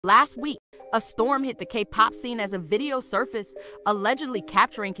Last week, a storm hit the K-pop scene as a video surfaced, allegedly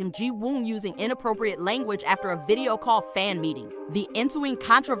capturing Kim Ji Woong using inappropriate language after a video call fan meeting. The ensuing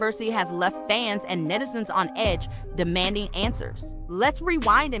controversy has left fans and netizens on edge, demanding answers. Let's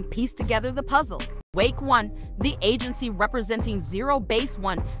rewind and piece together the puzzle. WakeOne, the agency representing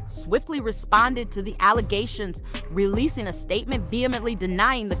ZEROBASEONE, swiftly responded to the allegations, releasing a statement vehemently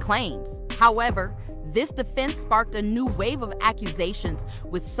denying the claims. However, this defense sparked a new wave of accusations,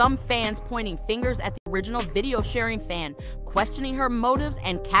 with some fans pointing fingers at the original video-sharing fan, questioning her motives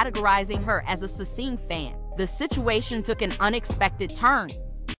and categorizing her as a Sussing fan. The situation took an unexpected turn.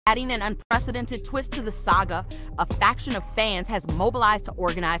 Adding an unprecedented twist to the saga, a faction of fans has mobilized to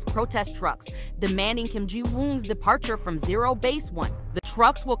organize protest trucks, demanding Kim Ji Woong's departure from ZEROBASEONE. The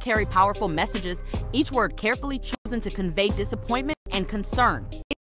trucks will carry powerful messages, each word carefully chosen to convey disappointment and concern.